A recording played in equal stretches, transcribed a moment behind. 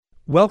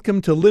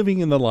Welcome to Living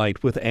in the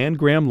Light with Anne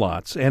Graham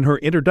Lotz and her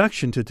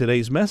introduction to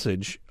today's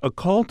message, A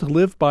Call to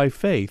Live by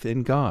Faith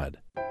in God.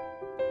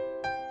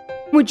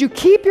 Would you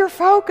keep your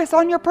focus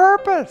on your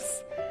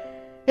purpose?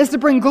 It's to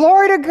bring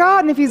glory to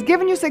God, and if He's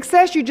given you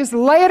success, you just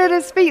lay it at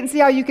His feet and see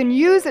how you can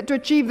use it to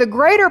achieve the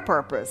greater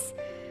purpose,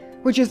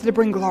 which is to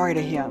bring glory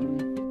to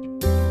Him.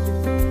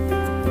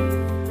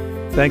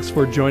 Thanks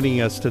for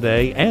joining us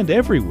today and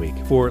every week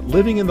for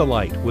Living in the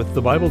Light with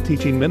the Bible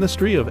teaching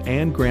ministry of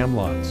Anne Graham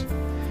Lotz.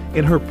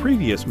 In her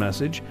previous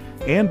message,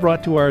 Anne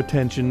brought to our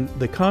attention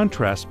the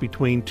contrast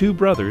between two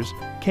brothers,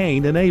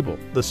 Cain and Abel,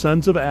 the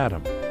sons of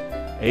Adam.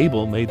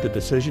 Abel made the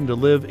decision to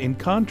live in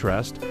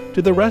contrast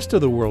to the rest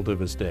of the world of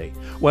his day.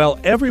 While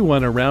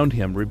everyone around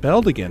him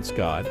rebelled against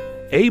God,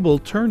 Abel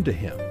turned to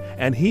Him,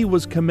 and he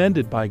was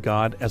commended by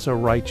God as a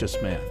righteous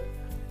man.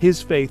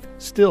 His faith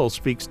still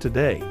speaks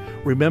today,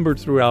 remembered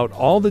throughout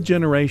all the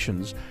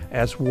generations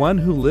as one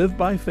who lived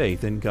by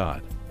faith in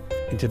God.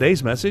 In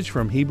today's message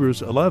from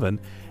Hebrews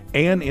 11,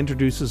 Anne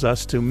introduces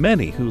us to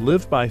many who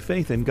live by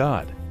faith in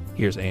God.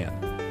 Here's Anne.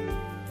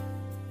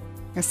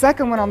 The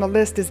second one on the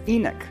list is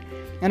Enoch.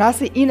 And I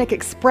see Enoch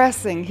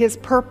expressing his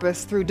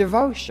purpose through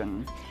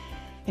devotion.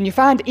 And you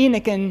find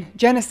Enoch in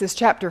Genesis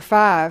chapter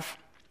 5.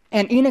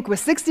 And Enoch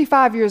was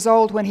 65 years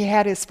old when he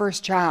had his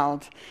first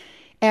child.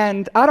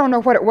 And I don't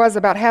know what it was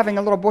about having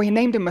a little boy. He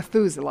named him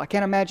Methuselah. I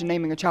can't imagine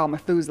naming a child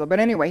Methuselah. But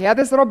anyway, he had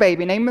this little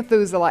baby named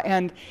Methuselah.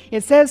 And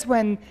it says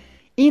when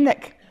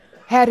Enoch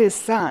had his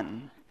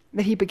son,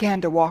 that he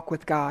began to walk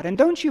with God. And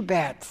don't you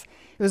bet,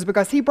 it was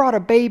because he brought a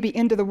baby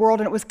into the world,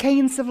 and it was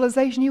Cain's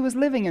civilization he was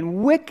living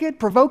in, wicked,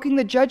 provoking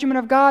the judgment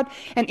of God.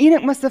 And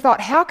Enoch must have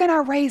thought, how can I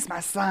raise my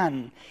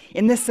son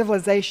in this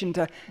civilization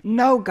to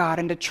know God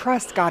and to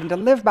trust God and to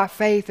live by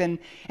faith? And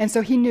so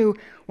he knew,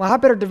 well, I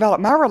better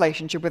develop my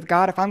relationship with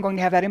God if I'm going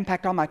to have that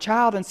impact on my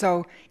child. And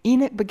so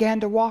Enoch began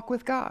to walk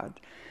with God.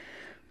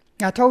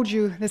 I told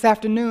you this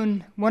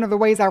afternoon, one of the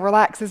ways I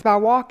relax is by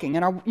walking,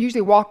 and I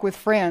usually walk with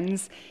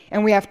friends,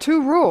 and we have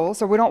two rules,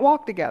 so we don't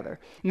walk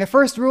together. And the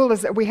first rule is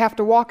that we have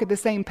to walk at the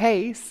same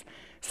pace.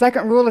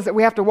 Second rule is that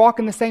we have to walk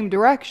in the same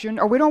direction,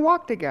 or we don't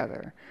walk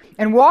together.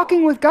 And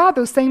walking with God,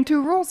 those same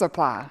two rules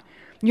apply.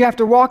 You have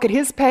to walk at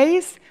His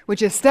pace,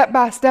 which is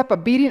step-by-step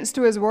obedience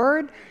to His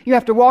word. You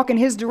have to walk in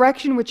His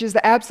direction, which is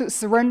the absolute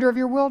surrender of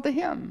your will to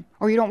Him,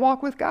 or you don't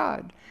walk with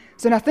God.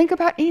 So now think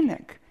about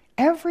Enoch.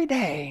 Every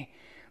day,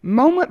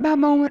 moment by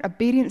moment,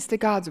 obedience to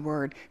God's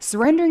word,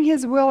 surrendering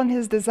his will and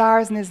his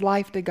desires and his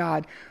life to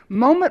God.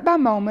 Moment by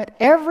moment,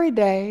 every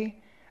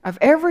day of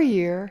every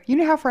year. You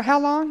know for how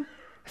long?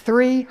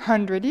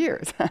 300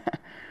 years.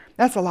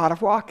 That's a lot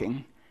of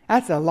walking.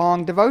 That's a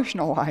long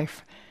devotional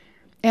life.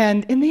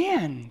 And in the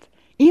end,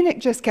 Enoch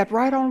just kept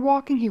right on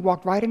walking. He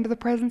walked right into the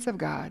presence of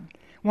God.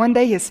 One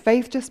day his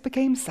faith just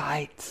became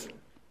sight.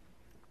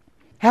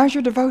 How's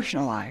your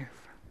devotional life?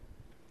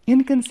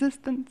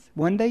 Inconsistent.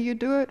 One day you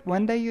do it,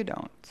 one day you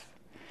don't.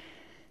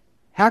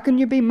 How can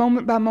you be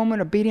moment by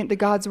moment obedient to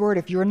God's word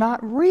if you're not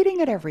reading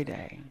it every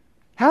day?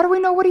 How do we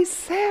know what He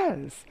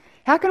says?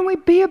 How can we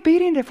be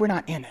obedient if we're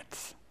not in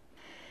it?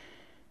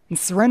 And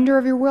surrender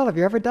of your will, have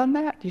you ever done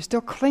that? You're still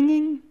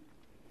clinging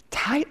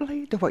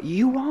tightly to what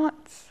you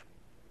want?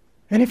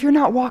 And if you're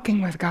not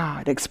walking with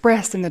God,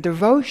 expressed in the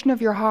devotion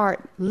of your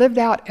heart, lived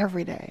out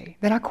every day,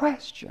 then I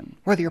question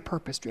whether you're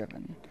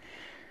purpose-driven.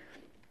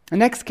 The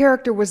next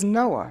character was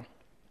Noah.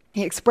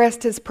 He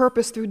expressed his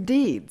purpose through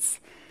deeds.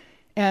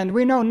 And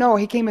we know Noah,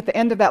 he came at the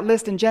end of that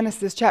list in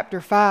Genesis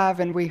chapter 5,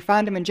 and we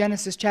find him in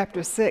Genesis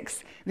chapter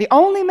 6, the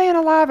only man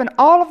alive in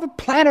all of the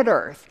planet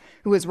Earth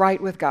who is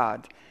right with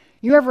God.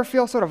 You ever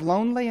feel sort of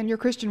lonely in your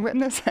Christian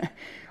witness?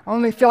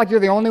 Only feel like you're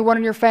the only one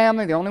in your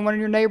family, the only one in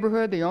your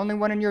neighborhood, the only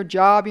one in your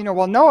job?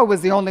 Well, Noah was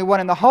the only one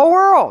in the whole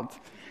world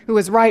who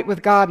was right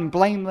with God and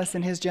blameless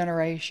in his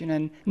generation.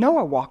 And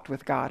Noah walked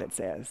with God, it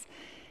says.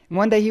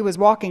 One day he was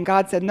walking,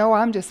 God said, Noah,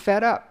 I'm just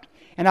fed up.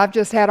 And I've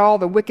just had all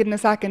the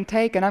wickedness I can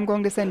take, and I'm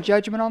going to send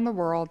judgment on the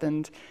world.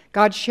 And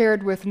God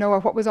shared with Noah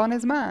what was on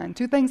his mind.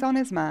 Two things on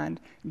his mind: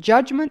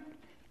 judgment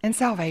and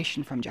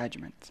salvation from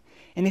judgment.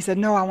 And he said,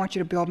 Noah, I want you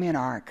to build me an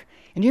ark.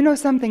 And you know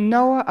something?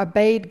 Noah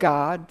obeyed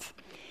God,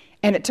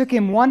 and it took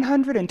him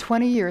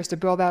 120 years to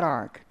build that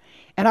ark.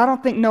 And I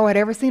don't think Noah had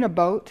ever seen a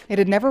boat. It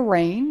had never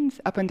rained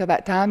up until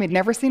that time. He'd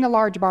never seen a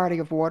large body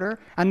of water.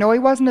 I know he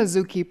wasn't a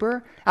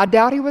zookeeper. I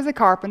doubt he was a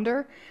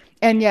carpenter.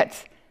 And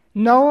yet,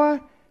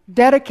 Noah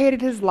dedicated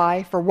his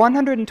life for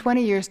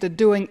 120 years to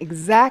doing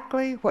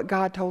exactly what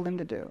God told him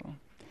to do.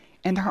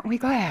 And aren't we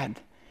glad?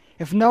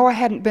 If Noah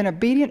hadn't been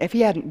obedient, if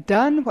he hadn't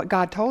done what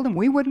God told him,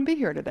 we wouldn't be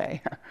here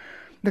today.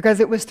 Because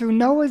it was through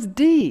Noah's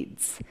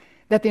deeds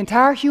that the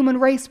entire human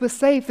race was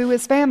saved, through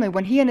his family,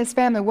 when he and his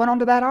family went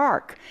onto that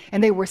ark.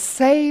 And they were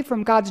saved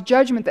from God's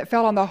judgment that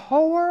fell on the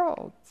whole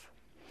world.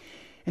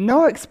 And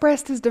Noah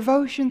expressed his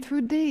devotion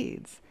through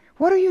deeds.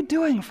 What are you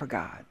doing for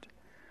God?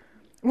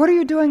 What are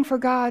you doing for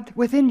God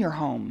within your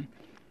home?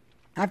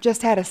 I've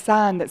just had a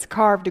sign that's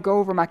carved to go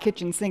over my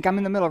kitchen sink. I'm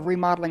in the middle of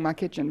remodeling my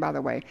kitchen, by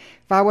the way.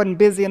 If I wasn't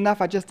busy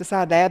enough, I just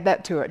decided to add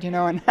that to it,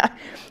 And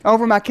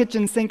over my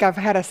kitchen sink, I've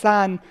had a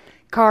sign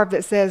carved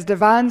that says,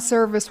 "Divine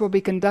service will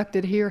be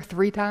conducted here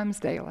 3 times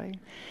daily."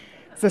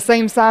 It's the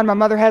same sign my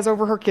mother has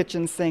over her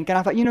kitchen sink. And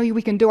I thought,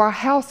 we can do our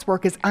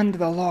housework is unto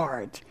the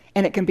Lord,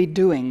 and it can be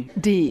doing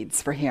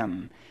deeds for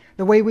Him.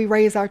 The way we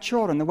raise our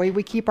children, the way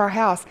we keep our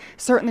house,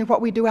 certainly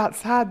what we do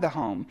outside the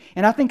home.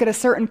 And I think at a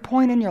certain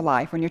point in your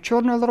life, when your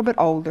children are a little bit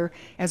older,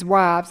 as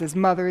wives, as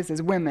mothers,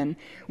 as women,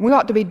 we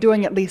ought to be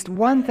doing at least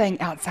one thing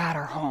outside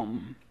our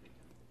home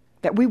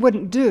that we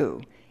wouldn't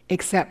do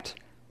except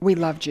we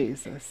love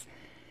Jesus.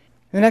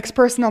 The next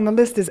person on the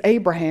list is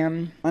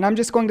Abraham, and I'm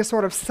just going to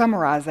sort of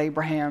summarize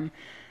Abraham.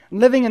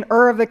 Living in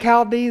Ur of the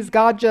Chaldees,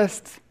 God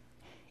just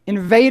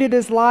invaded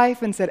his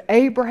life and said,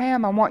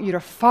 "Abraham, I want you to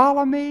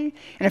follow me.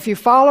 And if you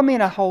follow me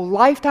in a whole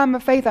lifetime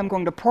of faith, I'm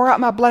going to pour out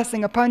my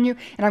blessing upon you,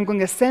 and I'm going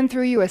to send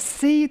through you a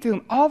seed through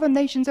whom all the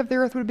nations of the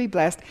earth would be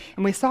blessed."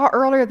 And we saw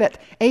earlier that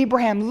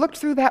Abraham looked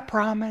through that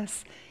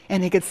promise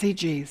and he could see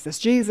Jesus.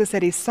 Jesus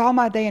said, "He saw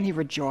my day and he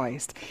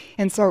rejoiced."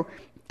 And so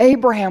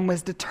Abraham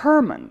was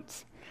determined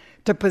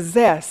to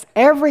possess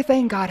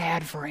everything God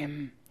had for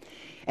him.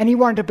 And he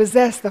wanted to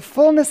possess the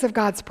fullness of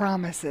God's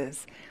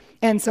promises.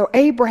 And so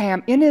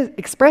Abraham,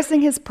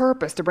 expressing his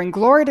purpose to bring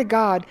glory to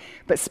God,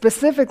 but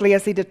specifically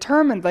as he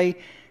determinedly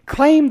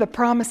claimed the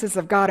promises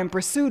of God and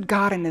pursued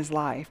God in his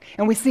life.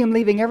 And we see him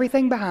leaving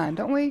everything behind,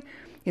 don't we?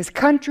 His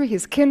country,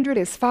 his kindred,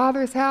 his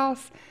father's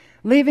house,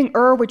 leaving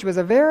Ur, which was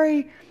a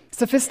very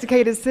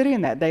sophisticated city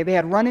in that day. They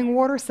had running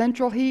water,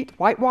 central heat,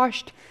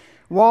 whitewashed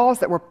walls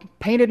that were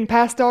painted in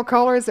pastel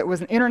colors. It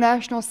was an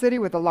international city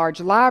with a large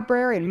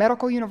library and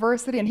medical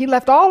university, and he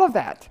left all of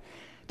that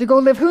to go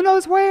live who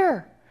knows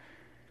where.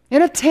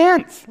 In a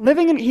tent,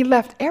 he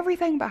left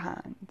everything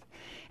behind.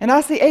 And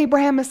I see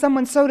Abraham as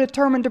someone so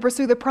determined to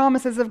pursue the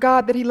promises of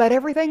God that he let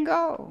everything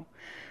go.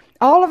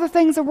 All of the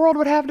things the world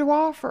would have to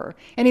offer.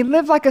 And he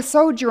lived like a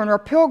sojourner, a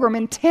pilgrim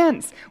in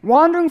tents,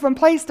 wandering from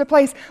place to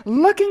place,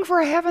 looking for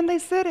a heavenly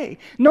city,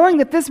 knowing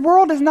that this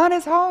world is not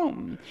his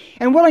home,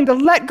 and willing to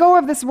let go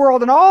of this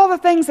world and all the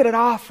things that it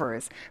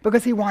offers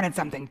because he wanted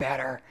something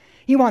better.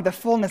 He wanted the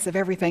fullness of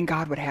everything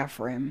God would have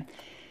for him.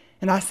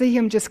 And I see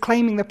him just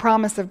claiming the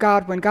promise of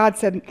God when God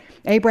said,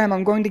 "Abraham,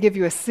 I'm going to give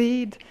you a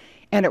seed."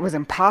 And it was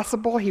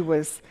impossible.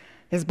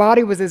 His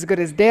body was as good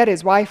as dead.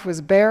 His wife was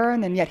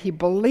barren, and yet he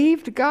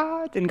believed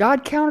God, and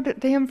God counted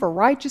it to him for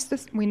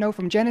righteousness. We know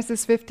from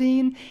Genesis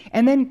 15.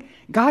 And then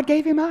God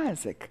gave him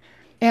Isaac,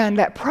 and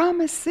that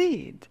promised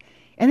seed.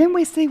 And then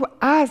we see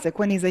Isaac,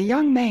 when he's a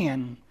young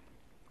man,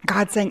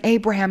 God saying,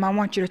 "Abraham, I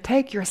want you to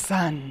take your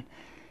son,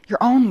 your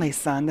only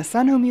son, the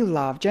son whom you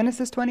love,"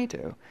 Genesis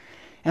 22,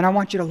 "and I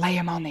want you to lay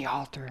him on the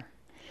altar."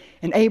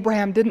 And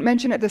Abraham didn't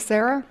mention it to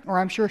Sarah, or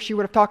I'm sure she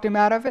would have talked him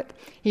out of it.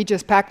 He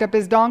just packed up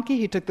his donkey.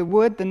 He took the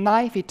wood, the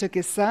knife. He took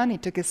his son. He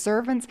took his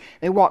servants.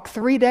 They walked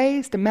 3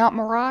 days to Mount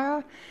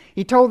Moriah.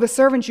 He told the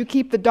servants, "You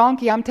keep the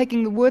donkey. I'm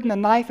taking the wood and the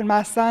knife and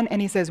my son."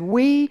 And he says,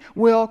 "We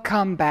will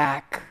come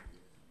back."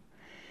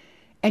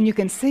 And you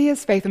can see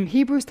his faith. And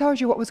Hebrews tells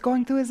you what was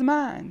going through his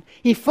mind.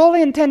 He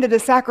fully intended to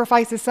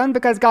sacrifice his son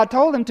because God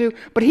told him to,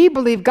 but he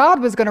believed God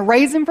was going to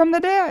raise him from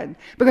the dead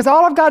because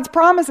all of God's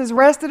promises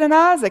rested in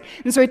Isaac.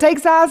 And so he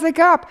takes Isaac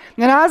up,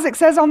 and Isaac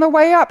says on the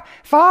way up,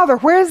 "Father,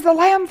 where's the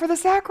lamb for the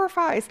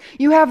sacrifice?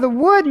 You have the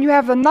wood and you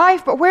have the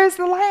knife, but where's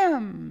the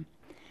lamb?"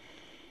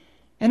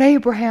 And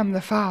Abraham the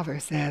father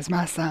says,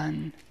 "My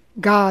son,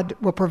 God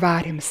will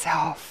provide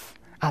himself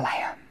a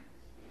lamb."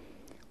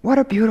 What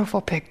a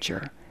beautiful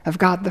picture of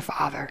God the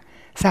Father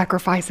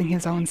sacrificing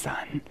his own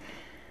son.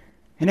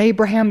 And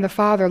Abraham the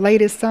father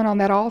laid his son on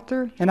that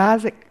altar, and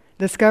Isaac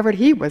discovered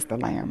he was the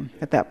lamb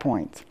at that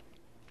point.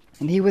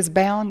 And he was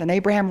bound, and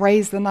Abraham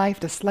raised the knife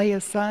to slay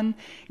his son,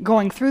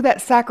 going through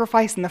that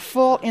sacrifice in the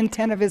full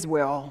intent of his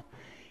will.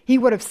 He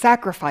would have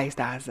sacrificed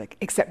Isaac,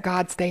 except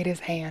God stayed his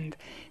hand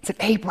and said,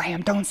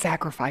 "Abraham, don't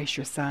sacrifice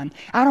your son.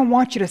 I don't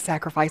want you to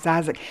sacrifice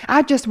Isaac.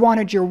 I just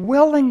wanted your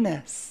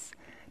willingness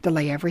to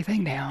lay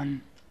everything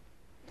down.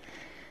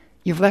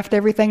 You've left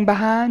everything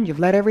behind. You've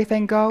let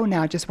everything go.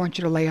 Now I just want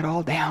you to lay it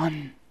all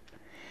down."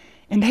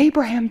 And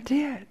Abraham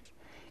did.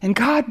 And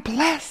God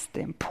blessed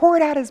him,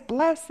 poured out his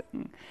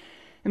blessing,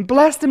 and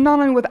blessed him not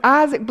only with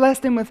Isaac,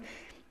 blessed him with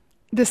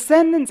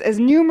descendants as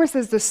numerous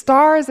as the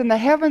stars in the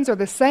heavens or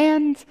the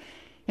sand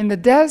in the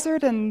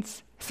desert. And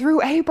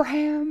through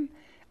Abraham,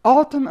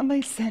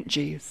 ultimately sent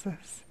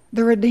Jesus,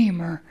 the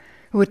Redeemer,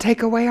 who would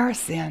take away our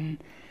sin,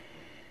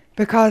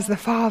 because the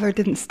Father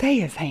didn't stay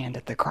his hand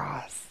at the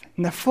cross.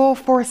 And the full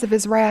force of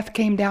his wrath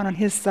came down on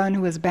his son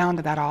who was bound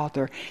to that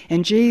altar.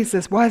 And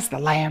Jesus was the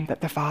lamb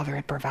that the Father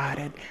had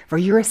provided for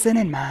your sin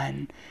and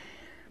mine.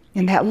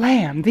 And that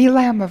lamb, the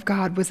Lamb of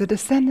God, was a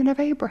descendant of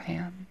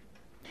Abraham.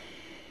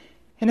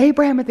 And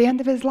Abraham at the end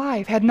of his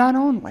life had not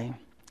only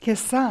his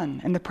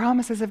son and the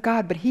promises of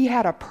God, but he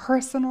had a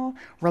personal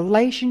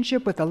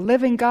relationship with the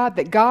living God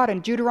that God in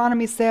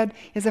Deuteronomy said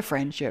is a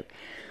friendship.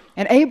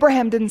 And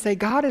Abraham didn't say,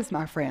 "God is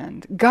my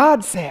friend."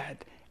 God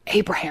said,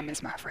 "Abraham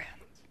is my friend."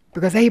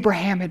 Because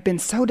Abraham had been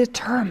so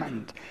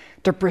determined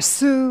to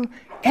pursue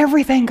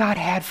everything God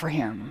had for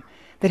him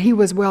that he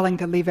was willing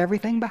to leave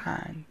everything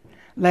behind,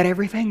 let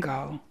everything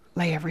go,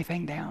 lay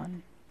everything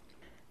down.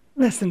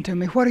 Listen to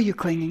me. What are you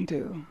clinging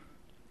to?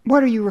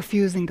 What are you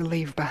refusing to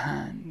leave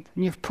behind?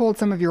 And you've pulled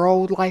some of your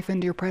old life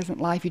into your present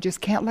life. You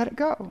just can't let it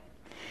go.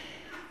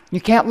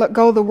 You can't let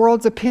go of the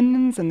world's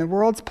opinions and the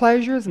world's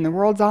pleasures and the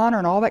world's honor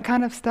and all that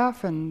kind of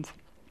stuff. And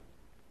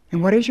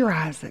what is your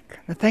Isaac?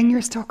 The thing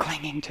you're still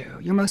clinging to,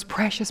 your most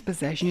precious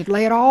possession. You'd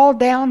lay it all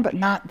down, but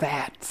not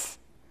that.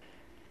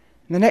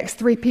 And the next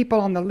three people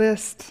on the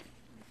list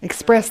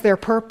express their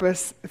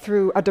purpose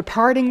through a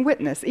departing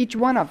witness. Each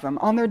one of them,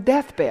 on their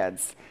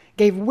deathbeds,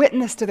 gave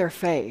witness to their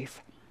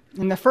faith.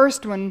 And the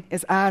first one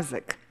is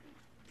Isaac.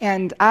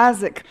 And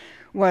Isaac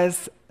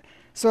was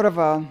sort of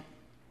a,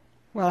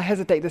 well, I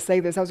hesitate to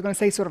say this. I was going to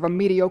say sort of a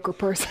mediocre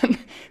person,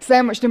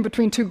 sandwiched in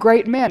between two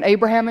great men,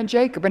 Abraham and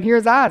Jacob. And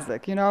here's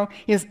Isaac, you know.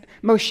 His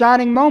most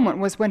shining moment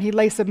was when he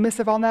lay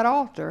submissive on that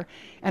altar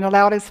and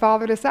allowed his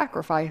father to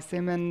sacrifice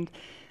him. And,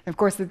 of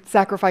course, the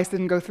sacrifice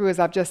didn't go through, as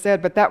I've just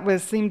said, but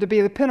that seemed to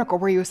be the pinnacle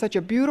where he was such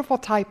a beautiful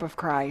type of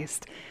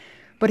Christ.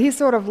 But he's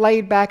sort of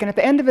laid back, and at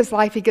the end of his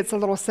life, he gets a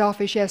little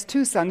selfish. He has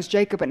two sons,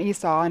 Jacob and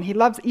Esau, and he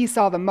loves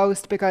Esau the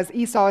most because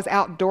Esau is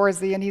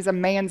outdoorsy, and he's a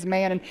man's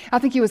man, and I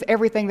think he was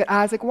everything that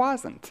Isaac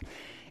wasn't.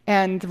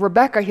 And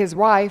Rebekah, his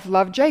wife,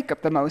 loved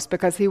Jacob the most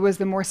because he was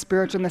the more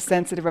spiritual and the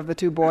sensitive of the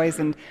two boys.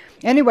 And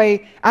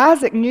anyway,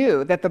 Isaac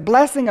knew that the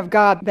blessing of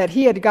God that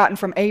he had gotten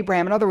from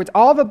Abraham, in other words,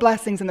 all the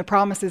blessings and the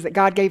promises that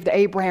God gave to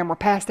Abraham were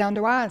passed down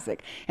to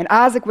Isaac. And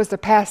Isaac was to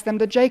pass them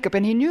to Jacob,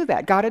 and he knew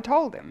that. God had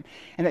told him.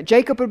 And that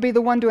Jacob would be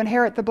the one to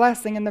inherit the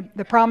blessing and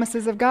the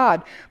promises of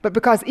God. But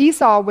because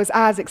Esau was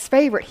Isaac's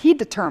favorite, he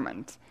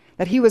determined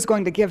that he was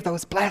going to give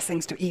those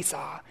blessings to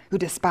Esau, who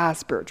despised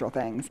spiritual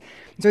things.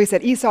 So he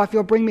said, Esau, if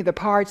you'll bring me the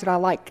porridge that I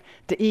like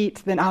to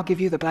eat, then I'll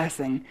give you the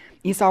blessing.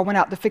 Esau went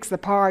out to fix the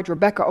porridge.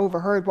 Rebekah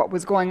overheard what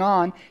was going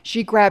on.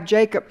 She grabbed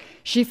Jacob.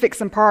 She fixed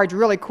some porridge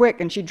really quick,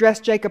 and she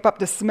dressed Jacob up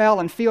to smell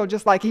and feel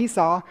just like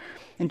Esau.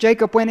 And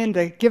Jacob went in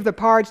to give the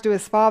porridge to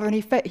his father, and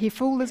he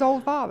fooled his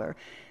old father.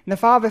 And the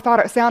father thought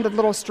it sounded a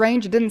little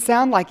strange. It didn't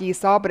sound like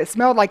Esau, but it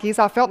smelled like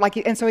Esau, felt like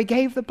and so he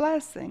gave the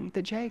blessing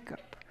to Jacob.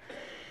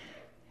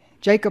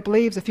 Jacob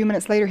leaves. A few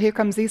minutes later, here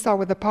comes Esau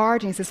with the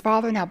porridge, and he says,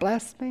 Father, now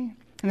bless me.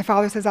 And the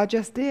father says, I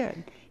just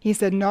did. He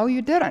said, no,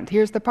 you didn't.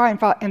 Here's the porridge.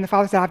 And the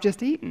father said, I've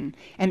just eaten.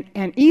 And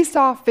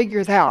Esau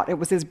figures out it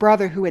was his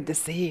brother who had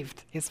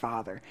deceived his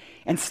father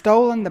and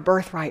stolen the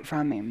birthright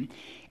from him.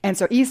 And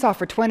so Esau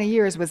for 20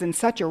 years was in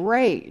such a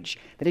rage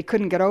that he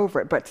couldn't get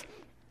over it. But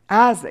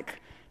Isaac,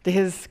 to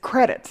his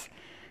credit,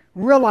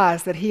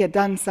 realized that he had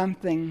done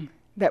something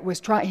that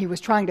he was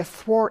trying to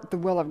thwart the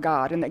will of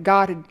God, and that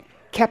God had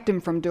kept him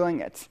from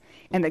doing it.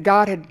 And that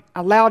God had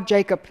allowed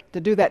Jacob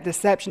to do that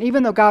deception.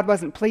 Even though God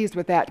wasn't pleased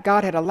with that,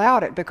 God had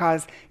allowed it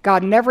because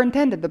God never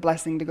intended the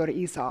blessing to go to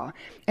Esau.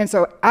 And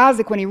so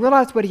Isaac, when he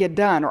realized what he had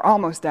done, or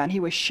almost done, he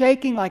was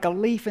shaking like a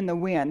leaf in the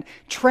wind,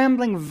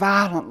 trembling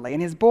violently.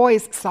 And his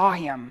boys saw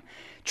him,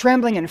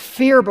 trembling in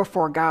fear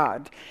before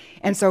God.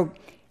 And so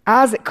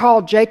Isaac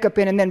called Jacob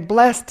in and then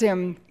blessed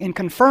him and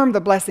confirmed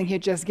the blessing he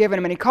had just given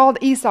him. And he called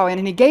Esau in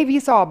and he gave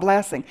Esau a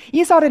blessing.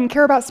 Esau didn't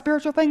care about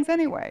spiritual things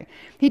anyway.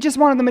 He just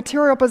wanted the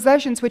material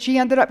possessions, which he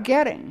ended up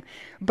getting.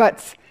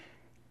 But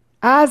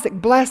Isaac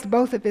blessed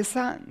both of his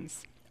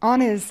sons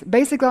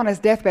basically on his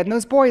deathbed. And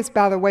those boys,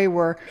 by the way,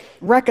 were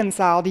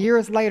reconciled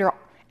years later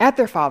at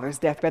their father's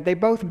deathbed. They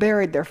both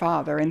buried their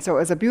father. And so it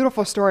was a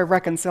beautiful story of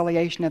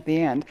reconciliation at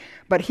the end.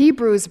 But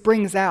Hebrews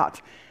brings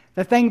out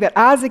the thing that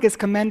Isaac is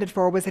commended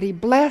for was that he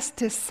blessed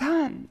his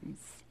sons.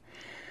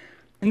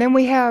 And then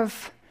we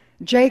have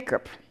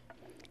Jacob,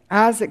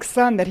 Isaac's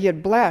son that he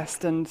had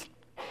blessed. And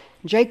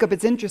Jacob,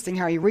 it's interesting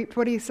how he reaped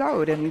what he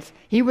sowed. And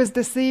he was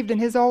deceived in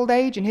his old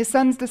age, and his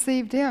sons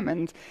deceived him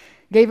and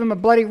gave him a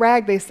bloody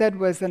rag they said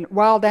was a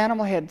wild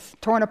animal, had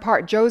torn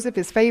apart Joseph,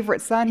 his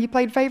favorite son. He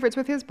played favorites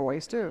with his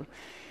boys too.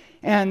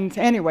 And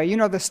anyway, you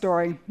know the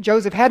story.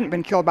 Joseph hadn't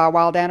been killed by a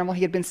wild animal.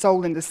 He had been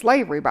sold into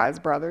slavery by his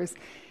brothers.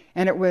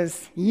 And it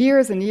was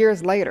years and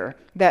years later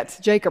that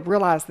Jacob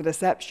realized the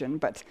deception.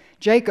 But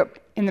Jacob,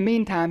 in the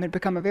meantime, had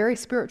become a very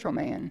spiritual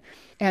man.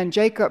 And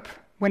Jacob,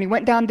 when he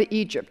went down to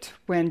Egypt,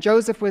 when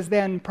Joseph was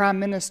then prime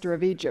minister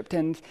of Egypt,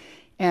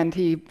 and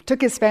he took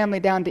his family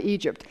down to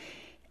Egypt,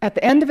 at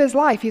the end of his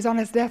life, he's on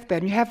his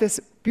deathbed, and you have this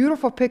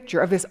beautiful picture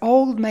of this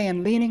old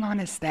man leaning on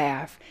his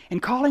staff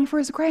and calling for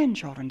his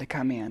grandchildren to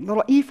come in,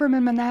 little Ephraim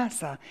and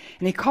Manasseh.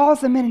 And he calls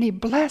them in and he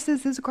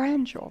blesses his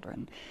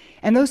grandchildren.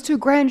 And those two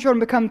grandchildren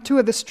become two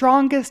of the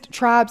strongest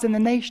tribes in the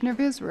nation of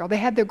Israel. They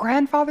had their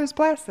grandfather's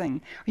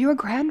blessing. Are you a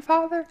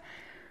grandfather?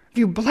 Have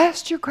you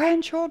blessed your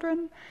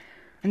grandchildren?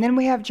 And then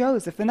we have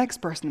Joseph, the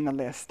next person in the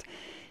list.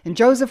 And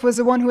Joseph was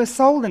the one who was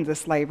sold into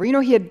slavery. You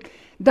know, he had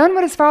done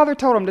what his father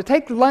told him, to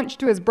take lunch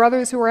to his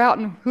brothers who were out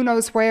in who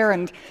knows where,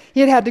 and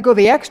he had to go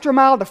the extra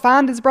mile to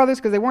find his brothers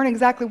because they weren't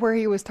exactly where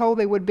he was told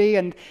they would be.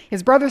 And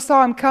his brothers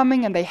saw him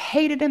coming, and they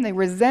hated him. They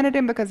resented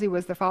him because he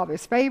was the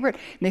father's favorite,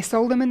 and they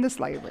sold him into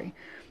slavery.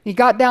 He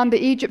got down to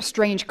Egypt,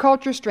 strange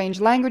culture, strange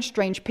language,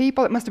 strange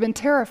people. It must have been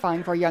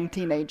terrifying for a young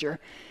teenager.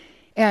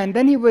 And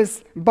then he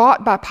was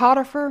bought by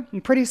Potiphar,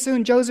 and pretty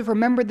soon Joseph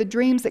remembered the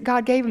dreams that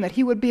God gave him, that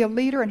he would be a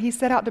leader, and he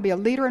set out to be a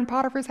leader in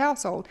Potiphar's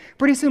household.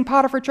 Pretty soon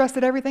Potiphar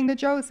trusted everything to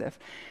Joseph.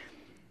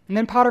 And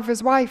then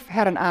Potiphar's wife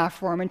had an eye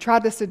for him and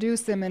tried to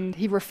seduce him, and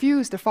he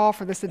refused to fall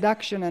for the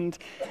seduction. And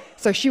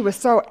so she was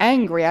so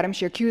angry at him,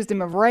 she accused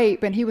him of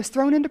rape, and he was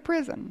thrown into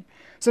prison.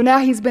 So now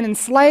he's been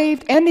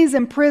enslaved and he's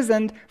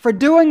imprisoned for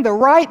doing the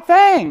right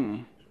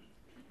thing.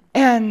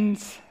 And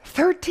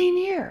 13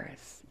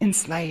 years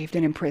enslaved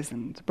and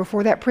imprisoned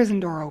before that prison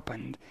door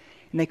opened.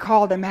 And they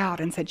called him out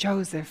and said,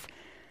 Joseph,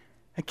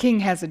 a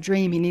king has a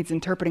dream he needs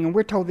interpreting, and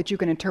we're told that you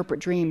can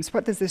interpret dreams.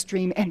 What does this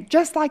dream? And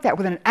just like that,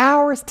 within an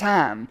hour's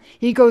time,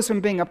 he goes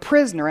from being a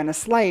prisoner and a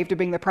slave to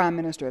being the prime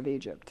minister of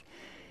Egypt.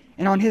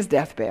 And on his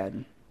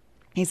deathbed,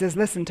 he says,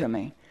 listen to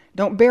me.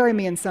 Don't bury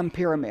me in some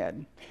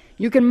pyramid.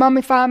 You can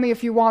mummify me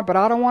if you want, but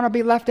I don't want to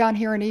be left down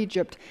here in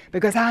Egypt,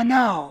 because I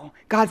know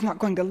God's not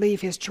going to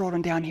leave his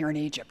children down here in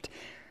Egypt.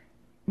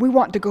 We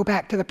want to go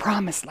back to the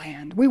promised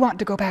land. We want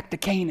to go back to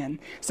Canaan.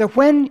 So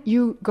when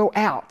you go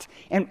out,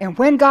 and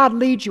when God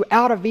leads you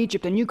out of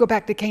Egypt and you go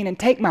back to Canaan,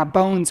 take my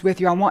bones with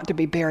you. I want to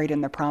be buried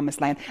in the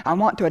promised land. I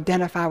want to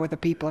identify with the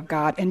people of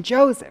God. And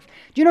Joseph,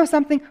 do you know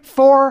something?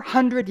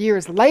 400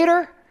 years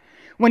later,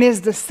 when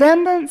his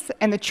descendants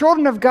and the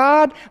children of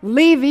God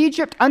leave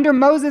Egypt under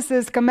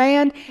Moses'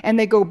 command and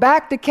they go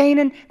back to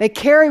Canaan, they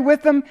carry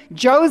with them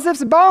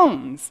Joseph's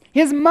bones,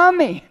 his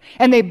mummy,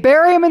 and they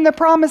bury him in the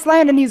promised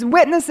land, and he's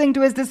witnessing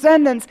to his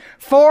descendants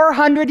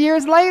 400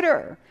 years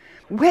later,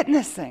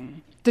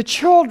 witnessing to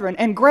children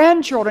and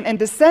grandchildren and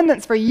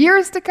descendants for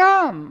years to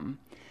come.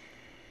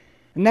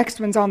 The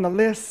next ones on the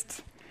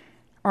list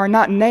are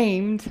not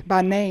named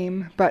by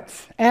name,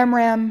 but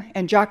Amram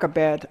and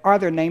Jochebed are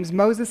their names,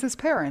 Moses'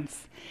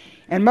 parents.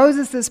 And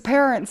Moses'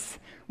 parents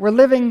were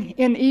living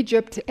in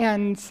Egypt,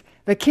 and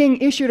the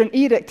king issued an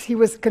edict. He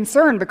was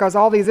concerned because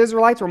all these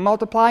Israelites were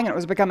multiplying, and it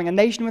was becoming a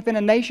nation within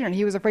a nation, and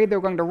he was afraid they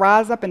were going to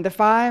rise up and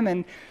defy him.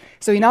 And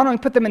so he not only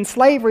put them in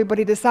slavery, but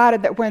he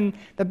decided that when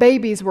the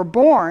babies were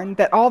born,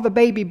 that all the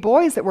baby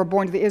boys that were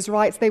born to the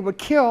Israelites, they would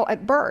kill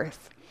at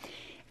birth.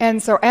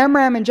 And so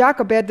Amram and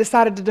Jochebed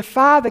decided to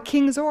defy the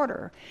king's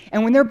order.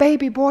 And when their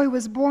baby boy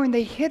was born,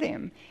 they hid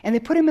him, and they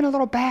put him in a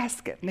little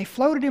basket, and they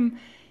floated him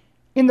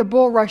in the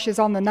bulrushes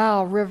on the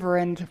Nile River.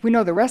 And we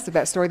know the rest of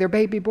that story. Their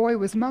baby boy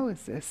was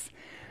Moses.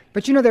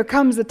 But you know, there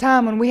comes a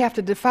time when we have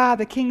to defy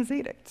the king's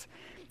edict.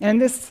 And in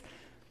this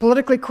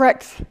politically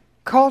correct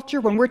culture,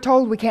 when we're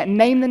told we can't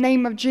name the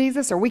name of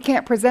Jesus, or we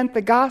can't present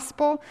the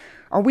gospel,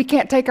 or we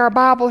can't take our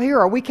Bible here,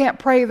 or we can't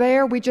pray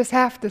there, we just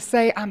have to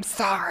say, I'm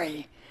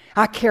sorry.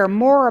 I care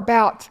more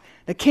about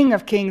the King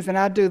of Kings than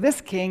I do this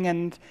king,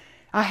 and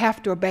I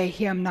have to obey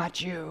him,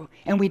 not you.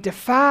 And we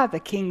defy the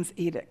king's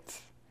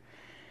edict.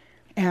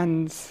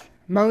 And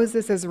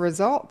Moses, as a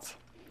result,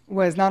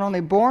 was not only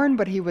born,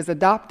 but he was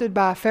adopted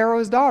by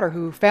Pharaoh's daughter,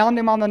 who found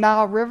him on the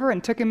Nile River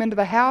and took him into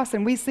the house.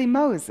 And we see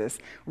Moses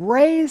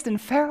raised in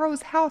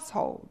Pharaoh's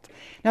household.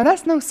 Now,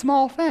 that's no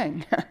small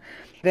thing.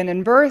 Then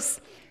in verse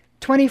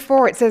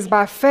 24, it says,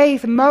 by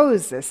faith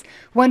Moses,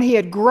 when he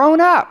had grown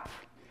up,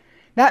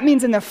 that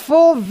means in the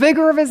full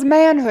vigor of his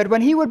manhood,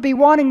 when he would be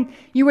wanting,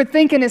 you would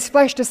think in his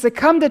flesh, to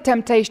succumb to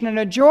temptation and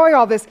enjoy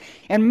all this.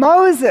 And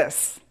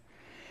Moses,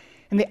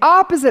 in the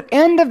opposite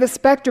end of the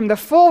spectrum, the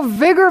full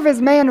vigor of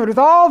his manhood, with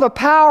all the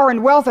power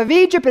and wealth of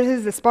Egypt at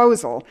his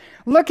disposal,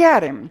 look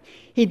at him.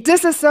 He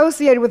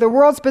disassociated with the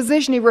world's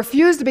position. He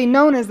refused to be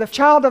known as the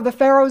child of the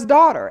Pharaoh's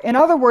daughter. In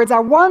other words, I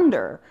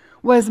wonder,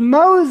 was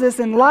Moses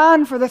in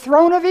line for the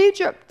throne of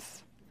Egypt?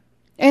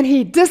 And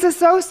he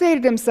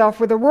disassociated himself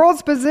with the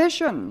world's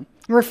position,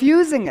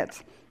 refusing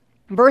it.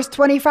 Verse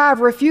 25,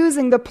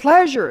 refusing the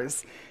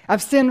pleasures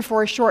of sin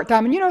for a short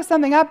time. And you know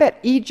something? I bet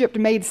Egypt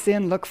made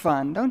sin look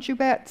fun, don't you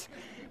bet?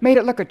 Made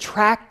it look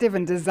attractive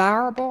and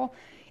desirable.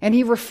 And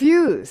he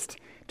refused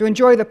to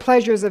enjoy the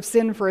pleasures of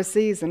sin for a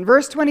season.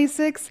 Verse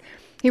 26,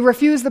 he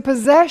refused the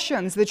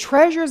possessions, the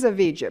treasures of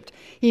Egypt.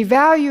 He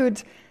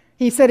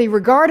said he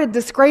regarded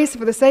disgrace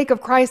for the sake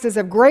of Christ as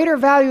of greater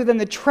value than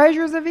the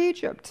treasures of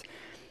Egypt.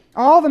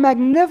 All the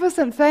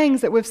magnificent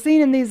things that we've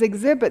seen in these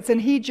exhibits,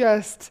 and he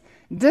just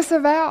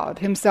disavowed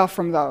himself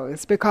from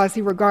those because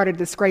he regarded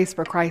disgrace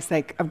for Christ's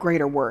sake of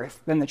greater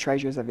worth than the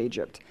treasures of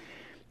Egypt.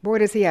 Boy,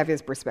 does he have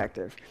his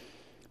perspective.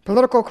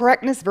 Political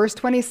correctness, verse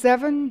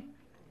 27,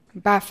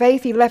 by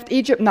faith he left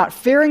Egypt not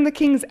fearing the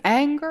king's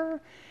anger,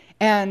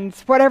 and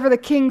whatever the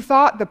king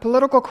thought, the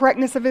political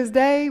correctness of his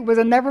day was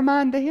a never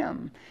mind to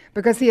him,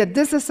 because he had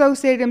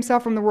disassociated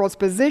himself from the world's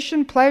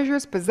position,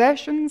 pleasures,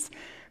 possessions,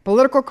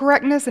 political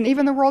correctness, and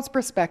even the world's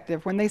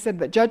perspective, when they said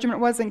that judgment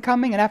wasn't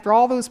coming, and after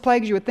all those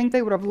plagues you would think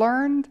they would have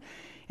learned.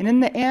 And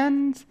in the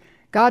end,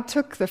 God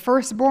took the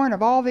firstborn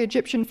of all the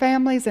Egyptian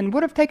families and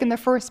would have taken the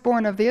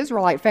firstborn of the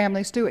Israelite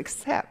families too,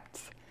 except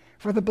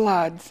for the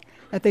blood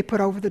that they put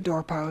over the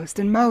doorpost.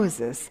 And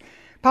Moses,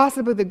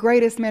 possibly the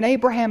greatest man,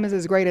 Abraham is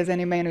as great as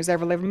any man who's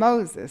ever lived.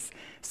 Moses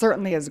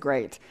certainly is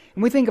great.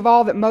 And we think of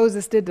all that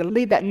Moses did to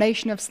lead that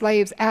nation of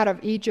slaves out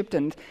of Egypt,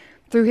 and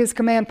through his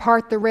command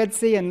part the Red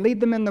Sea and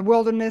lead them in the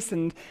wilderness,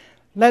 and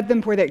led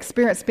them where they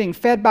experienced being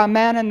fed by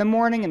manna in the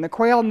morning and the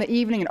quail in the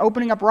evening and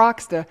opening up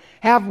rocks to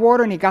have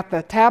water. And he got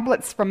the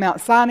tablets from Mount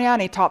Sinai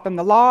and he taught them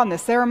the law and the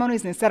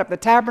ceremonies and he set up the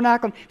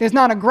tabernacle. There's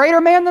not a greater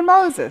man than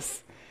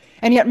Moses.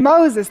 And yet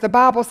Moses, the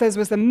Bible says,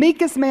 was the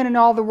meekest man in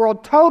all the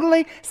world,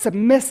 totally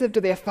submissive to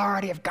the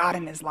authority of God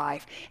in his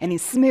life. And he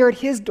smeared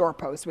his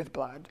doorpost with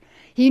blood.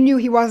 He knew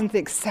he wasn't the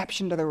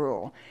exception to the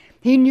rule.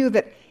 He knew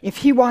that if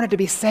he wanted to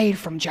be saved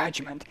from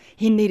judgment,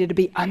 he needed to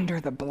be under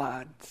the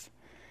blood.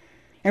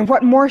 And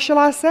what more shall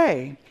I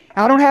say?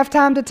 I don't have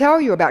time to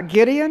tell you about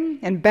Gideon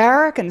and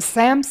Barak and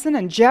Samson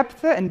and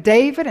Jephthah and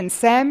David and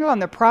Samuel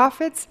and the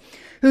prophets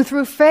who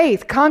through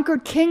faith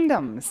conquered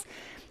kingdoms,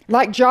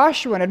 like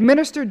Joshua, and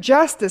administered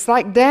justice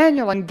like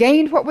Daniel, and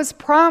gained what was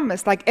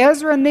promised like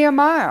Ezra and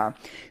Nehemiah,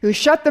 who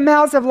shut the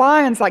mouths of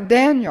lions like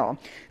Daniel,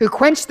 who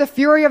quenched the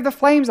fury of the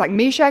flames like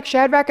Meshach,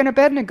 Shadrach, and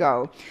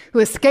Abednego, who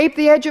escaped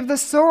the edge of the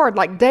sword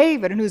like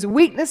David, and whose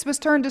weakness was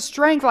turned to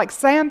strength like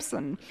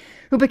Samson,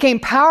 who became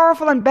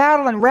powerful in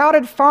battle and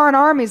routed foreign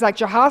armies like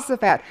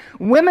Jehoshaphat.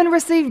 Women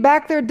received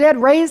back their dead,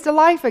 raised to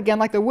life again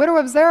like the widow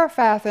of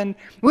Zarephath. And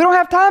we don't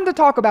have time to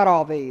talk about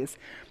all these.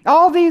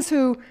 All these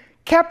who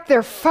kept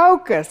their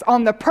focus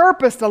on the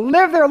purpose to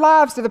live their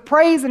lives to the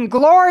praise and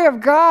glory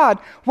of God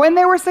when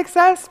they were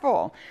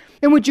successful.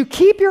 And would you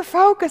keep your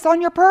focus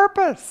on your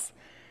purpose?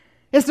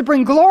 It's to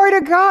bring glory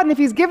to God, and if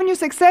He's given you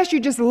success, you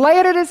just lay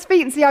it at His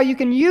feet and see how you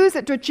can use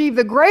it to achieve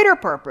the greater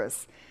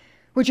purpose,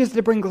 which is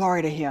to bring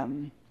glory to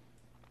Him.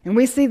 And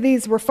we see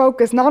these were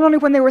focused not only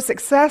when they were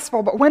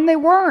successful, but when they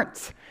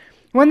weren't,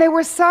 when they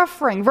were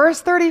suffering.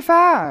 Verse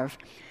 35,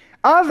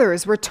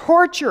 others were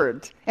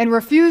tortured and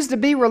refused to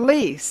be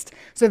released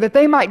so that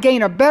they might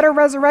gain a better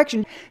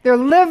resurrection. They're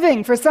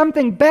living for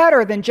something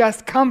better than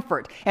just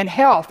comfort and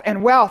health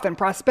and wealth and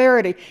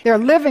prosperity. They're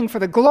living for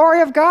the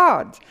glory of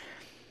God.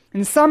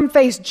 And some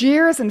faced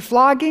jeers and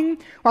flogging,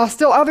 while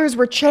still others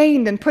were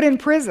chained and put in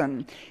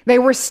prison. They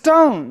were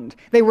stoned.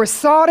 They were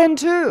sawed in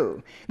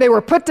two. They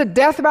were put to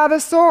death by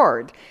the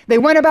sword. They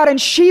went about in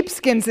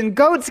sheepskins and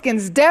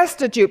goatskins,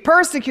 destitute,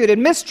 persecuted,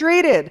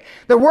 mistreated.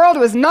 The world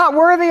was not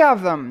worthy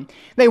of them.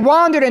 They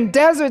wandered in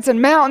deserts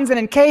and mountains and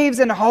in caves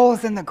and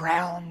holes in the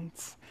ground.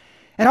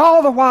 And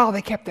all the while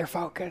they kept their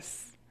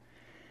focus.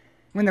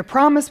 When the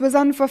promise was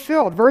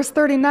unfulfilled, verse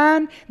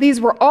 39, these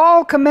were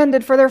all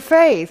commended for their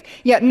faith,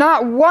 yet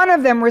not one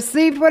of them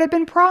received what had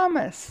been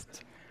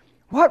promised.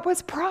 What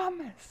was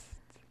promised?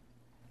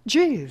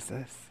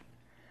 Jesus.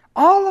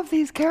 All of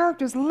these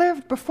characters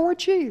lived before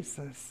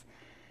Jesus.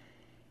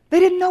 They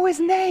didn't know His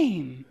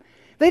name.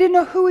 They didn't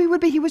know who He would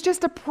be. He was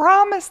just a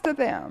promise to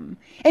them.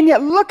 And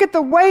yet look at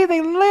the way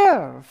they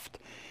lived.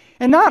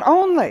 And not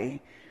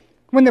only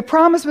when the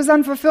promise was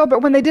unfulfilled,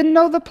 but when they didn't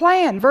know the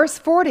plan. Verse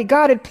 40,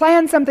 God had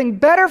planned something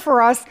better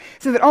for us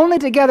so that only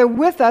together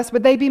with us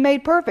would they be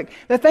made perfect.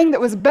 The thing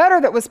that was better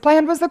that was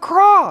planned was the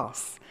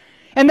cross.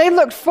 And they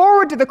looked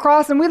forward to the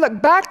cross, and we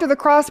look back to the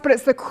cross, but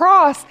it's the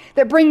cross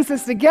that brings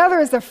us together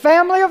as the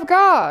family of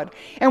God.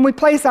 And we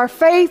place our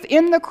faith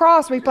in the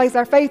cross. We place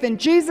our faith in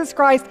Jesus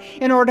Christ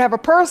in order to have a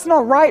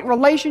personal, right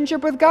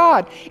relationship with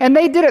God. And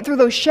they did it through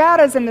those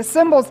shadows and the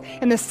symbols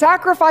and the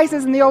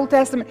sacrifices in the Old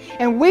Testament.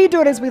 And we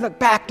do it as we look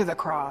back to the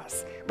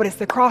cross. But it's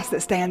the cross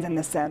that stands in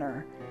the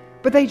center.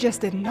 But they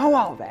just didn't know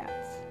all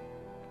that.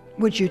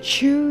 Would you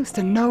choose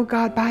to know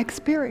God by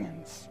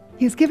experience?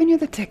 He's given you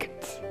the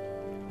ticket.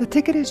 The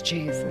ticket is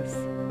Jesus.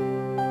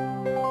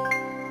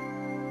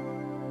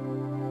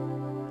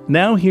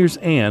 Now here's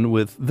Anne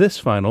with this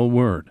final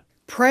word.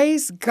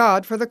 Praise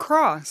God for the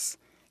cross.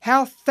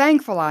 How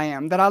thankful I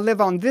am that I live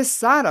on this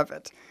side of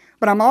it.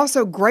 But I'm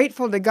also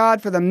grateful to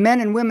God for the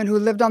men and women who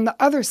lived on the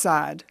other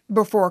side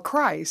before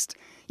Christ,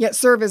 yet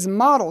serve as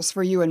models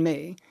for you and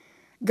me.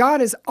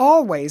 God is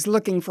always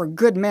looking for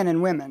good men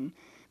and women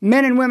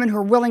who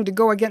are willing to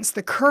go against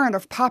the current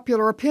of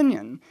popular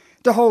opinion,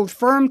 to hold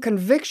firm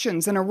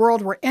convictions in a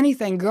world where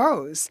anything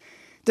goes,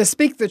 to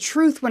speak the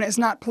truth when it's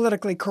not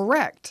politically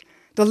correct,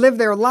 to live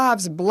their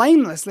lives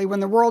blamelessly when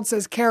the world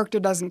says character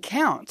doesn't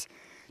count,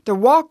 to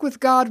walk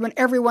with God when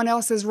everyone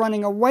else is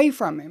running away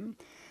from Him.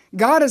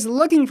 God is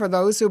looking for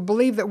those who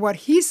believe that what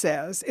He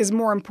says is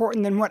more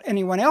important than what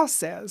anyone else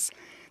says,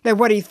 that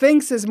what He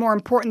thinks is more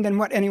important than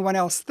what anyone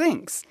else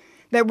thinks,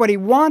 that what He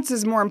wants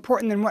is more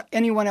important than what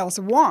anyone else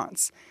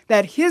wants,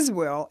 that His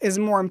will is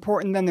more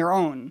important than their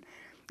own.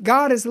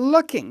 God is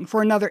looking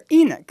for another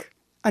Enoch,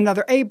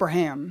 another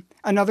Abraham,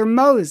 another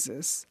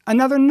Moses,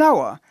 another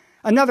Noah,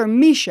 another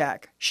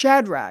Meshach,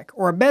 Shadrach,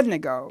 or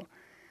Abednego.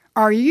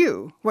 Are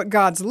you what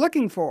God's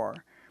looking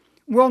for?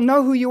 We'll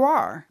know who you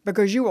are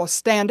because you will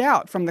stand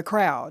out from the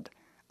crowd.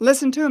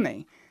 Listen to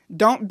me.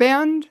 Don't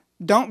bend,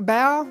 don't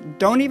bow,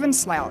 don't even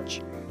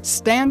slouch.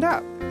 Stand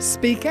up,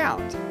 speak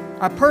out.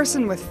 A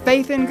person with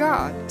faith in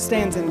God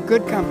stands in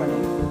good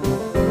company.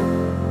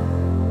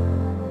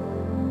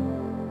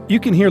 You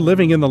can hear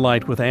Living in the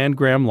Light with Anne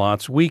Graham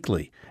Lotz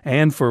weekly.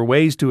 And for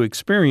ways to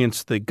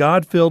experience the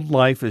God-filled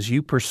life as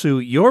you pursue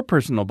your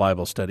personal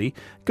Bible study,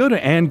 go to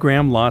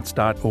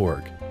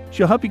annegrahamlotz.org.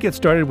 She'll help you get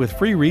started with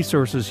free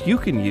resources you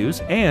can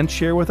use and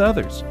share with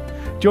others.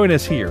 Join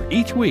us here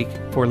each week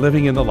for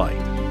Living in the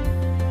Light.